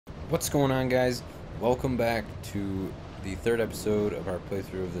What's going on, guys? Welcome back to the third episode of our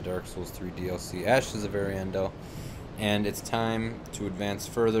playthrough of the Dark Souls 3 DLC, Ashes of Ariandel, and it's time to advance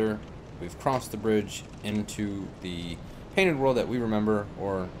further. We've crossed the bridge into the painted world that we remember,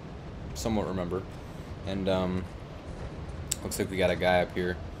 or somewhat remember, and looks like we got a guy up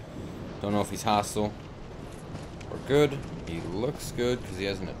here. Don't know if he's hostile or good. He looks good because he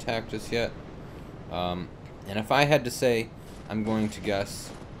hasn't attacked us yet. And if I had to say, I'm going to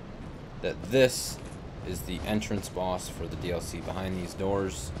guess that this is the entrance boss for the DLC behind these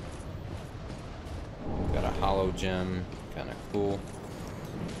doors. Got a hollow gem, kind of cool.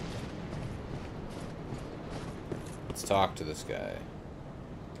 Let's talk to this guy.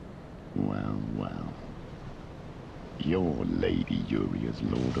 Well, well. You're Lady Uria's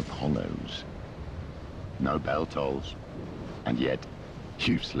Lord of Hollows. No bell tolls, and yet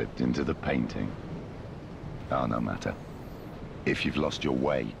you've slipped into the painting. Oh, no matter. If you've lost your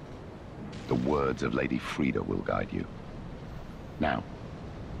way, the words of Lady Frida will guide you. Now,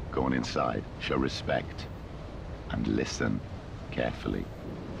 go on inside, show respect, and listen carefully.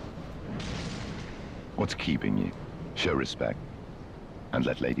 What's keeping you? Show respect, and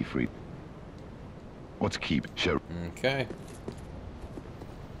let Lady Frida... What's show... Okay.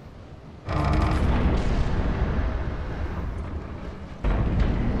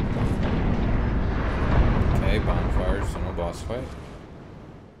 Okay, bonfires, so no boss fight.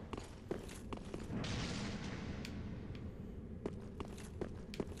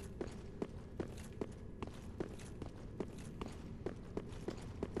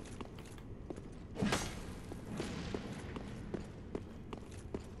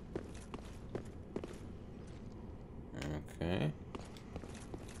 Okay.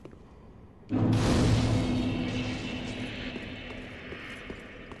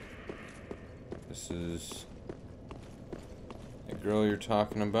 This is the girl you're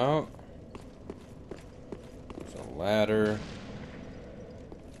talking about. There's a ladder.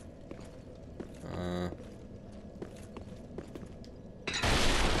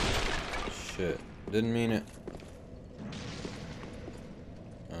 Shit. Didn't mean it.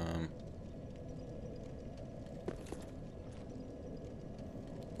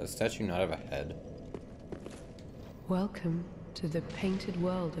 Does the statue not have a head? Welcome to the painted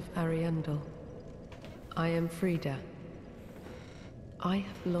world of Ariandel. I am Frida. I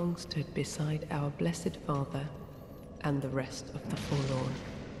have long stood beside our blessed Father and the rest of the forlorn.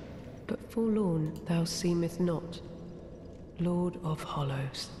 But forlorn thou seemest not, Lord of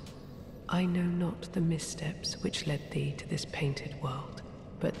Hollows. I know not the missteps which led thee to this painted world,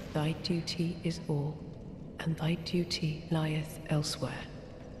 but thy duty is all, and thy duty lieth elsewhere.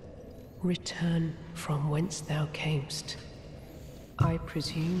 Return from whence thou camest. I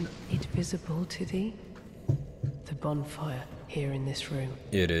presume it visible to thee? The bonfire here in this room.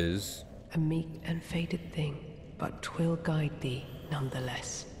 It is. A meek and faded thing, but 'twill guide thee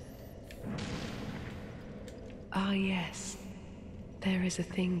nonetheless. Ah yes, there is a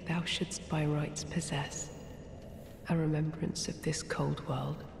thing thou shouldst by rights possess. A remembrance of this cold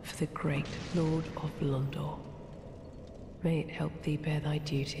world for the great Lord of Londor. May it help thee bear thy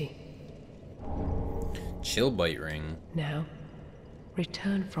duty. Chill bite ring. Now,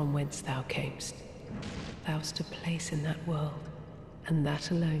 return from whence thou camest. Thou'st a place in that world, and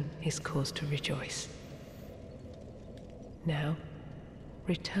that alone is cause to rejoice. Now,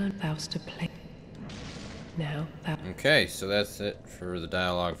 return thou'st a place. Now, thou... Okay, so that's it for the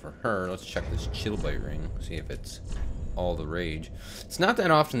dialogue for her. Let's check this chill bite ring, see if it's all the rage. It's not that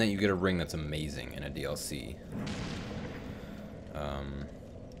often that you get a ring that's amazing in a DLC.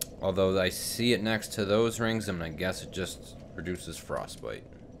 Although I see it next to those rings, and I guess it just reduces frostbite.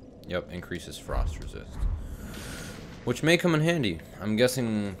 Yep, increases frost resist. Which may come in handy. I'm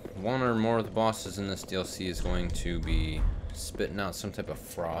guessing one or more of the bosses in this DLC is going to be spitting out some type of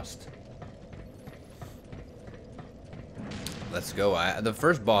frost. Let's go. The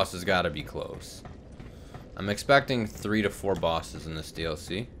first boss has got to be close. I'm expecting 3 to 4 bosses in this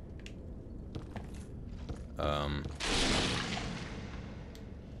DLC.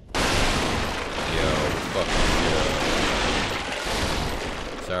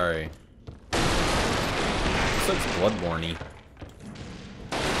 Sorry. This looks Bloodborne-y.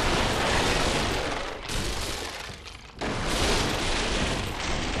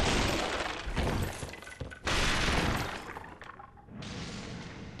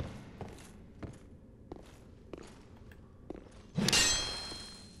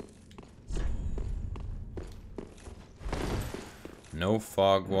 No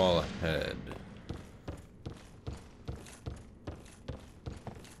fog wall ahead.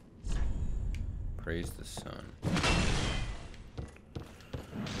 Praise the sun.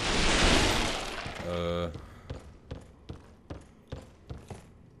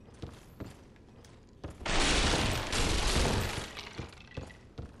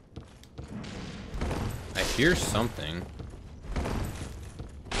 hear something.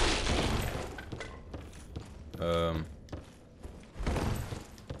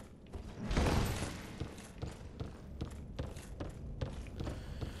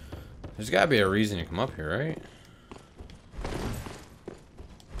 There's gotta be a reason to come up here, right?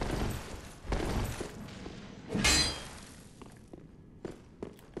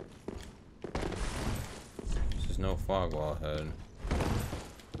 There's no fog wall ahead.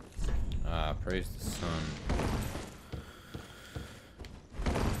 Ah, praise the sun.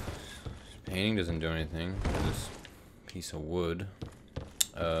 This painting doesn't do anything for this piece of wood.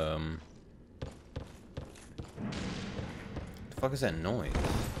 The fuck is that noise?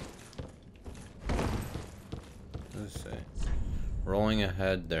 What does it say? Rolling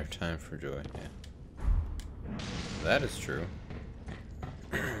ahead, their time for joy. Yeah. That is true.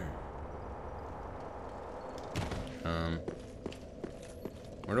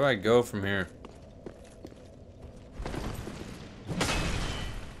 Where do I go from here?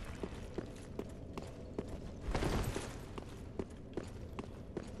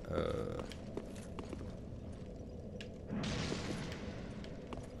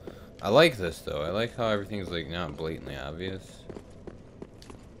 I like this though. I like how everything's like not blatantly obvious.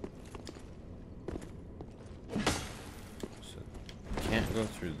 So can't go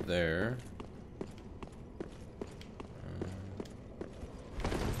through there.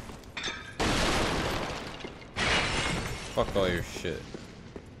 Fuck all your shit.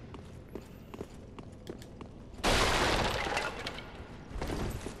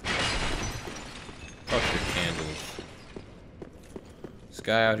 Fuck your candles. This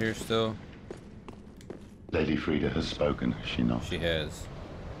guy out here still? Lady Frida has spoken, has she not? She has.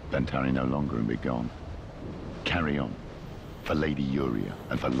 Then tarry no longer and be gone. Carry on. For Lady Uria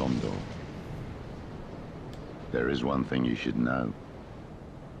and for Londor. There is one thing you should know.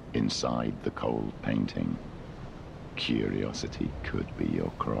 Inside the cold painting, curiosity could be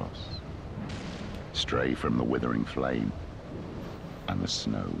your cross. Stray from the withering flame, and the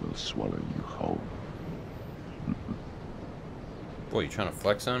snow will swallow you whole. Boy, you trying to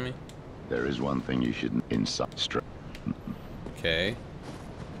flex on me? There is one thing you shouldn't inside stray. Okay.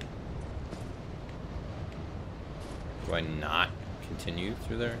 Do I not continue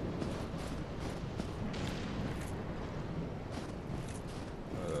through there?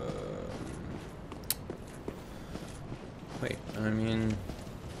 Wait, I mean,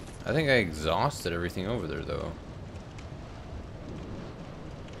 I think I exhausted everything over there, though.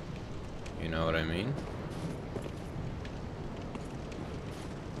 You know what I mean?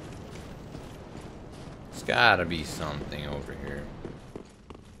 There's gotta be something over here.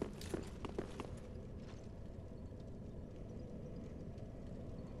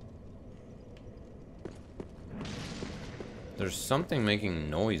 There's something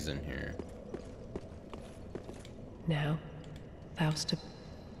making noise in here. Now, thou'st to...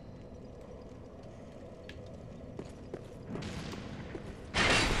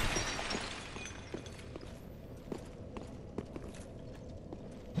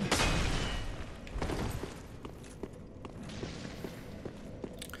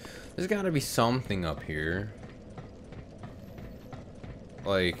 There's gotta be something up here.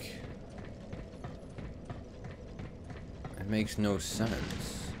 Like... It makes no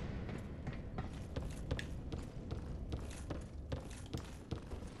sense.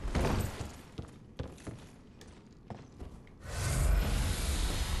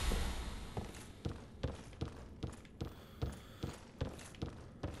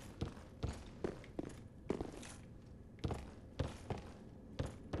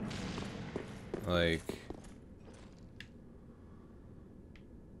 Like...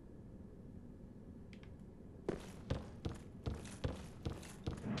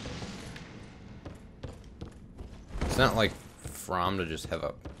 It's not like From to just have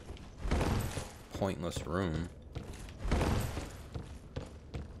a pointless room.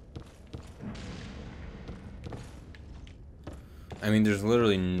 I mean, there's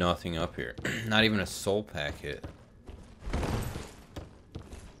literally nothing up here. Not even a soul packet.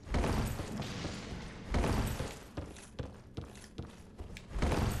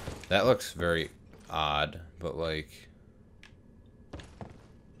 That looks very odd, but like...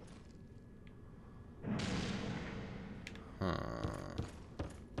 Huh.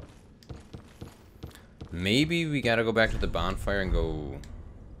 Maybe we gotta go back to the bonfire and go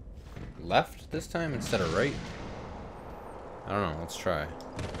left this time instead of right? I don't know, let's try.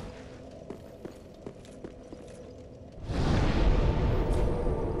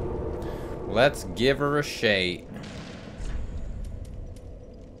 Let's give her a shake.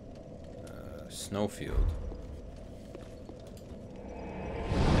 Snowfield.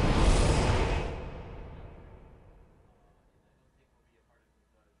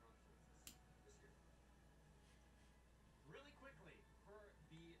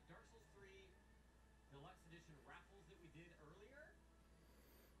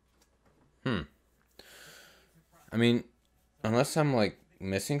 I mean, unless I'm like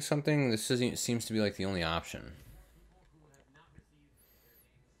missing something, this seems to be like the only option.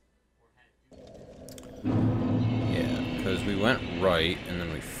 Yeah, because we went right and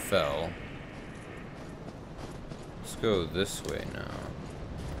then we fell. Let's go this way now.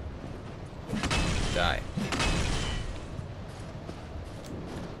 Die.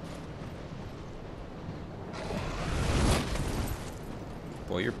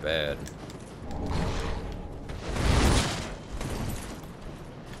 Boy, you're bad.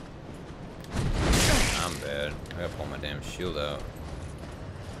 I'm bad. I gotta pull my damn shield out.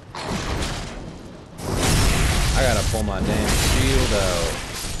 I gotta pull my damn shield out.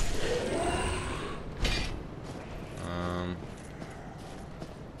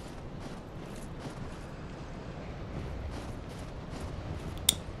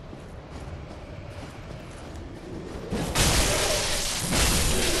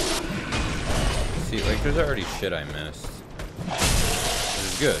 See, like, there's already shit I missed. Which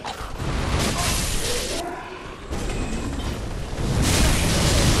is good.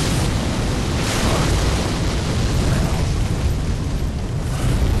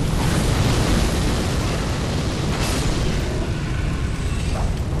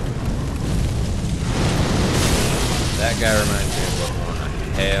 That guy reminds me of Pokemon a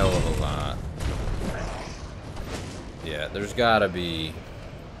hell of a lot. Yeah, there's gotta be...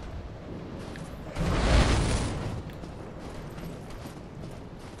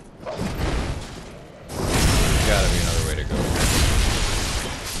 gotta be another way to go.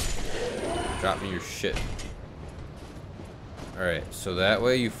 Drop me your shit. Alright, so that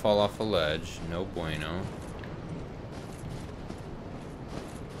way you fall off a ledge. No bueno.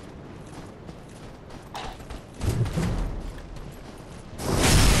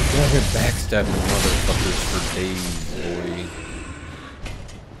 I've been backstabbing motherfuckers for days, boy.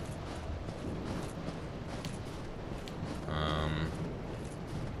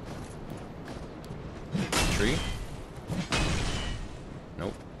 Tree?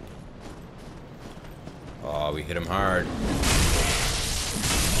 Nope. Oh, we hit him hard.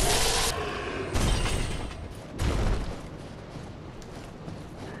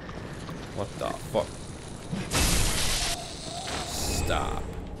 What the fuck? Stop.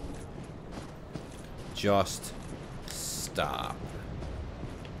 Just stop.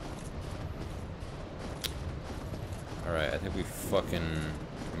 Alright, I think we fucking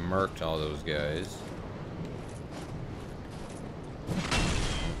murked all those guys. I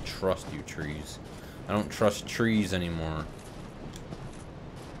don't trust you, trees. I don't trust trees anymore.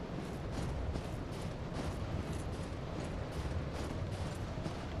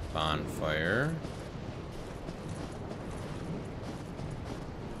 Bonfire.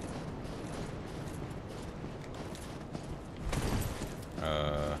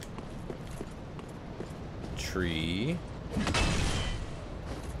 Tree.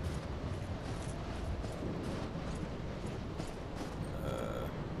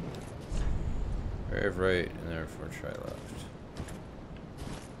 Very right, and therefore try left.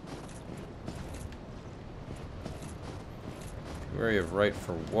 Wary of right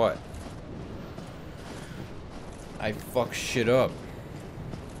for what? I fuck shit up.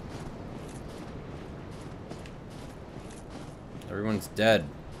 Everyone's dead.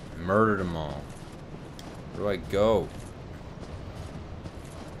 I murdered them all. Where do I go?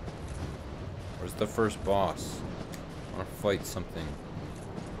 Where's the first boss? I want to fight something.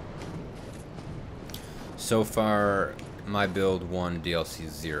 So far, my build 1, DLC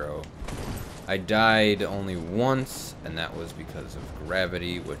 0. I died only once, and that was because of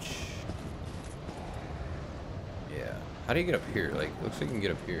gravity, which... yeah. How do you get up here? Like, it looks like you can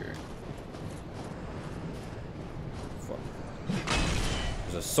get up here. Fuck.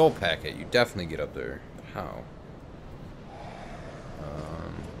 There's a soul packet. You definitely get up there. How?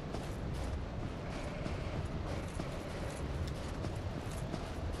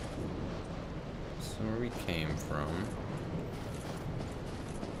 So where we came from.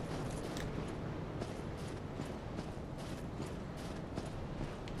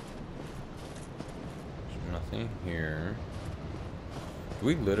 There's nothing here. Do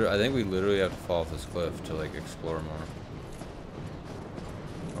we literally? I think we literally have to fall off this cliff to like explore more.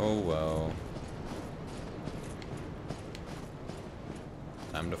 Oh well.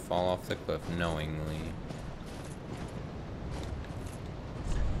 Time to fall off the cliff knowingly.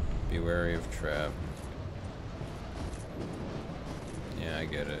 Be wary of trap. Yeah, I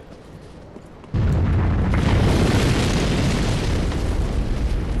get it.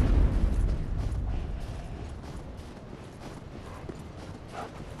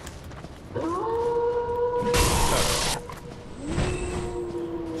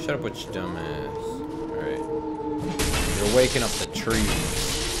 Shut up with your dumb ass. Alright. You're waking up the trees.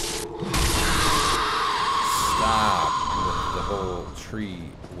 Stop with the whole tree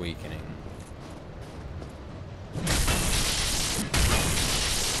awakening.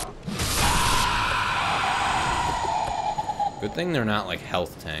 Good thing they're not like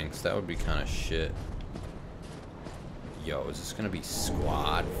health tanks. That would be kind of shit. Yo, is this gonna be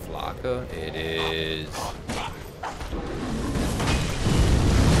squad Flocka? It is.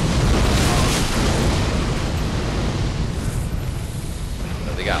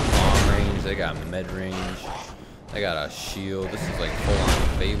 They got long range, they got mid range, they got a shield. This is like full on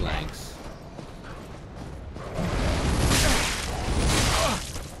phalanx.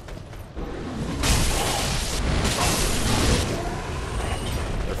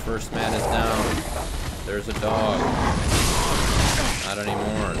 Their first man is down. There's a dog. Not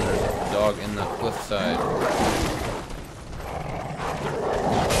anymore. There's a dog in the cliffside.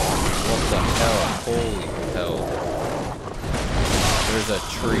 What the hell? Holy hell. There's a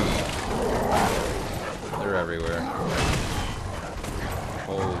tree. They're everywhere.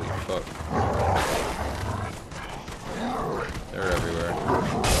 Holy fuck. They're everywhere.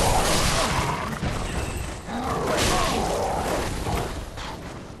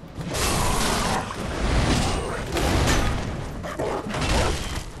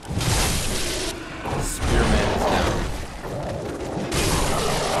 Spearman is down.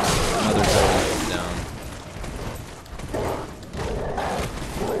 Another dog is down.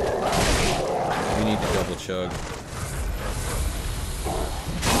 We need to double chug.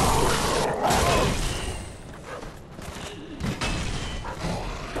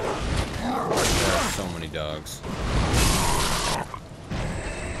 There are so many dogs.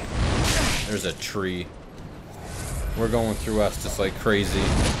 There's a tree. We're going through Estus like crazy.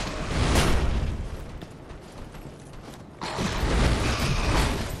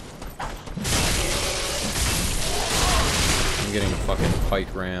 I'm getting fucking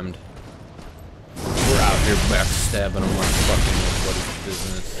pike rammed. We're out here backstabbing them like fucking nobody's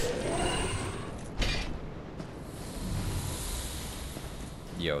business.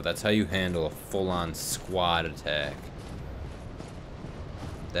 Yo, that's how you handle a full-on squad attack.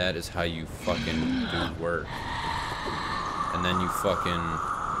 That is how you fucking do work. And then you fucking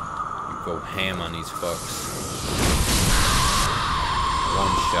go ham on these fucks.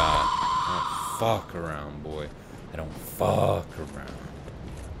 One shot. I don't fuck around, boy. I don't fuck around.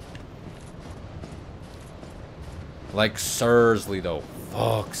 Like Sursley, though,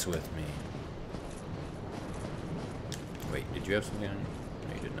 fucks with me. Wait, did you have something on you?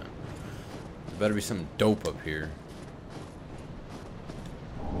 No, you did not. There better be something dope up here.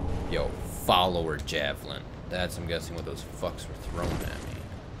 Yo, follower javelin. That's, I'm guessing, what those fucks were throwing at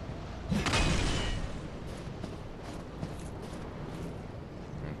me.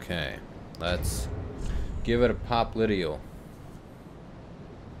 Okay, let's give it a pop lidial.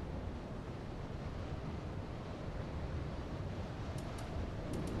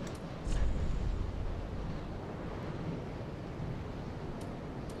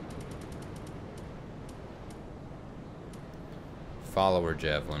 Follower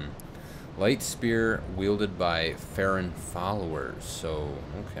javelin. Light spear wielded by Farron followers. So,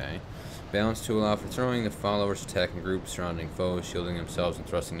 okay. Balance to allow for throwing the followers attacking groups surrounding foes, shielding themselves and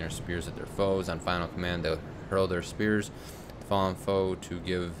thrusting their spears at their foes. On final command, they'll hurl their spears at the fallen foe to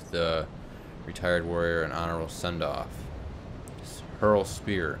give the retired warrior an honorable send-off. Hurl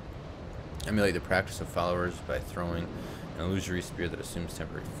spear. Emulate the practice of followers by throwing an illusory spear that assumes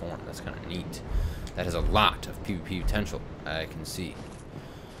temporary form. That's kind of neat. That has a lot of PvP potential, I can see.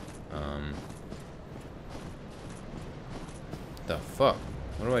 The fuck?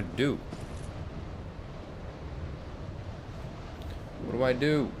 What do I do? What do I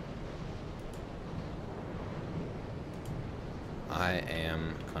do? I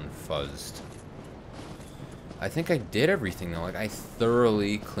am confuzzed. I think I did everything though. Like, I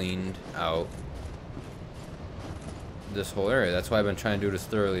thoroughly cleaned out this whole area. That's why I've been trying to do it as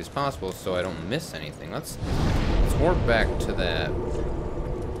thoroughly as possible so I don't miss anything. Let's warp back to that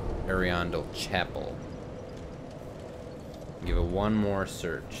Ariandel chapel. Give it one more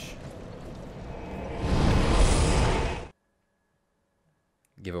search.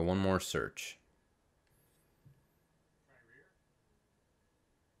 Give it one more search.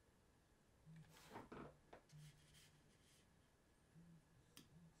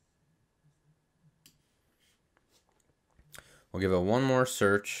 We'll give it one more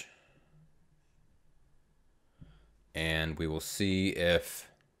search. And we will see if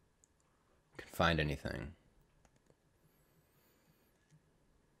we can find anything.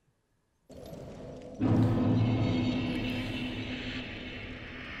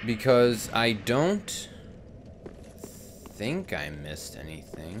 Because I don't think I missed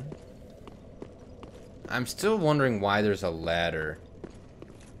anything. I'm still wondering why there's a ladder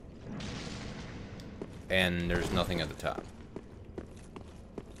and there's nothing at the top.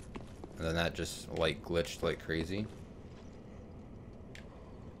 And then that just like glitched like crazy.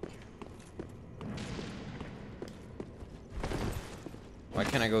 Why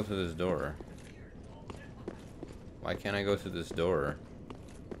can't I go through this door? Why can't I go through this door?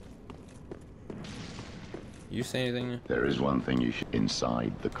 You say anything? There is one thing you should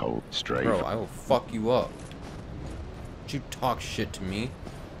inside the cold strafe. Bro, I will fuck you up. Don't you talk shit to me. You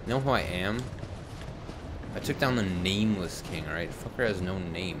know who I am? I took down the nameless king, alright? Fucker has no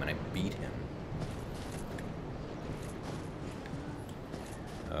name and I beat him.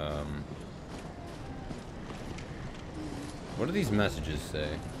 What do these messages say?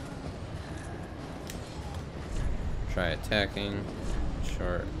 Try attacking.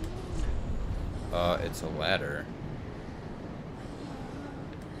 Chart. It's a ladder.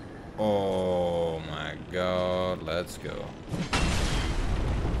 Oh my god, let's go.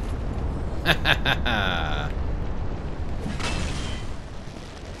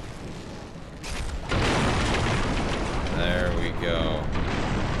 There we go.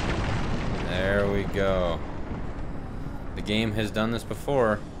 There we go. The game has done this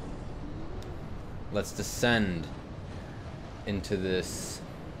before. Let's descend into this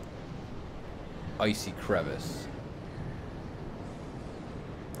icy crevice.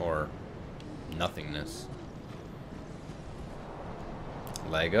 Or nothingness.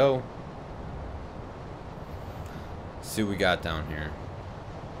 Lego. See what we got down here.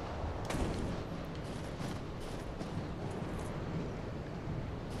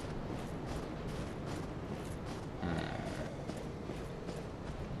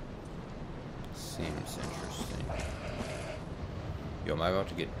 Seems interesting. Yo, am I about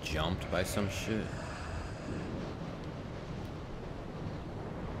to get jumped by some shit?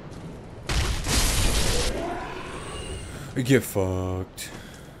 Get fucked.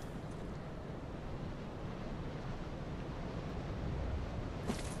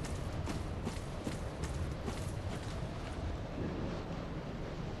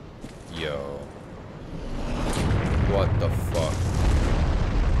 Yo. What the fuck?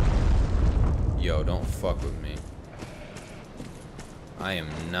 Yo, don't fuck with me. I am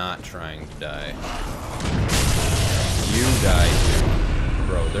not trying to die. You die too.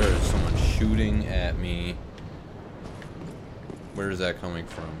 Bro, there is someone shooting at me. Where is that coming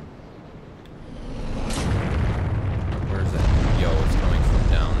from? Where's that? Yo, it's coming from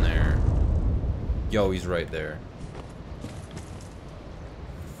down there. Yo, he's right there.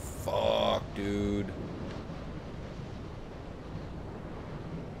 Fuck, dude.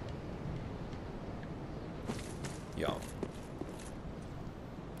 Yo.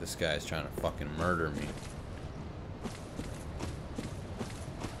 This guy's trying to fucking murder me.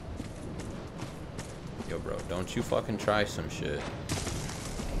 Yo, bro, don't you fucking try some shit.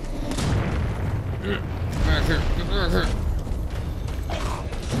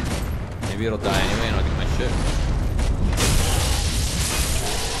 Maybe it'll die anyway and I'll get my shit.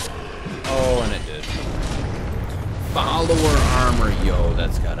 Oh, and it did. Follower armor, yo,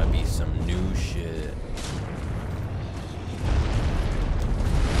 that's gotta be some new shit.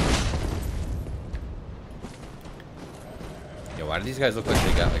 Yo, why do these guys look like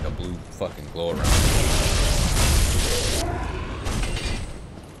they got like a blue fucking glow around them?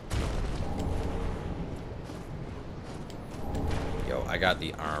 Yo, I got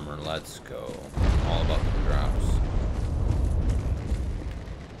the armor, let's go. I'm all about the drops.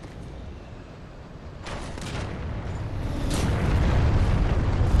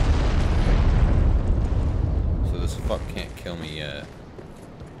 So this fuck can't kill me yet.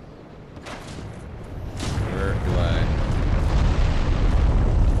 Where do I...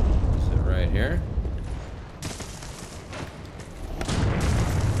 Is it right here?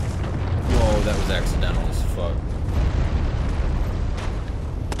 Whoa, that was accidental as fuck.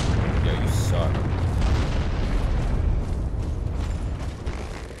 Yo, you suck.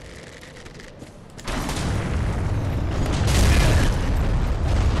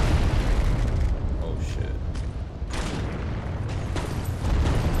 Oh shit.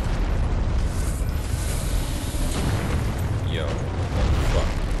 Yo, what the fuck?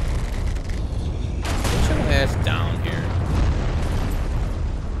 Get your ass down here.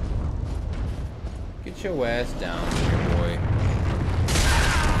 Get your ass down here, boy.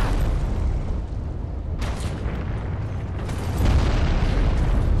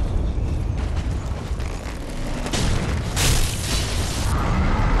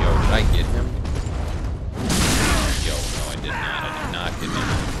 Did I get him? Yo, no, I did not. I did not get him.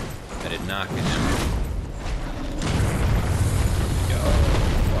 I did not get him.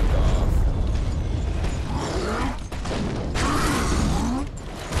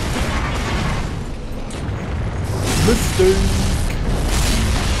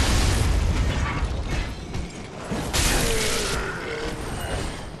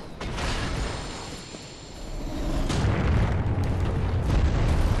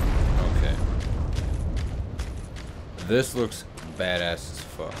 This looks badass as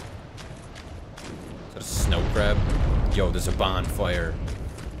fuck. Is that a snow crab? Yo, there's a bonfire.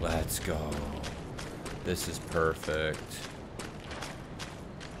 Let's go. This is perfect.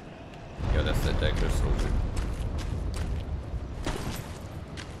 Yo, that's the deck soldier.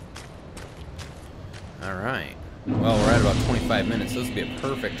 Alright. Well, we're at about 25 minutes, so this would be a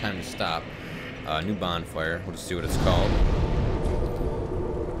perfect time to stop. New bonfire. We'll just see what it's called.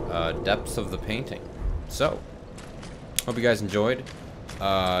 Depths of the painting. So, hope you guys enjoyed.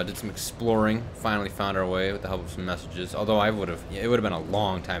 Did some exploring. Finally found our way with the help of some messages. Although it would have been a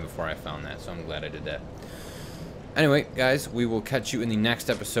long time before I found that, so I'm glad I did that. Anyway, guys, we will catch you in the next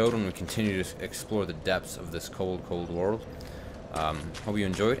episode when we continue to explore the depths of this cold, cold world. Hope you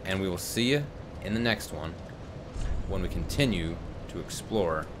enjoyed, and we will see you in the next one when we continue to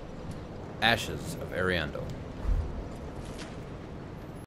explore Ashes of Ariandel.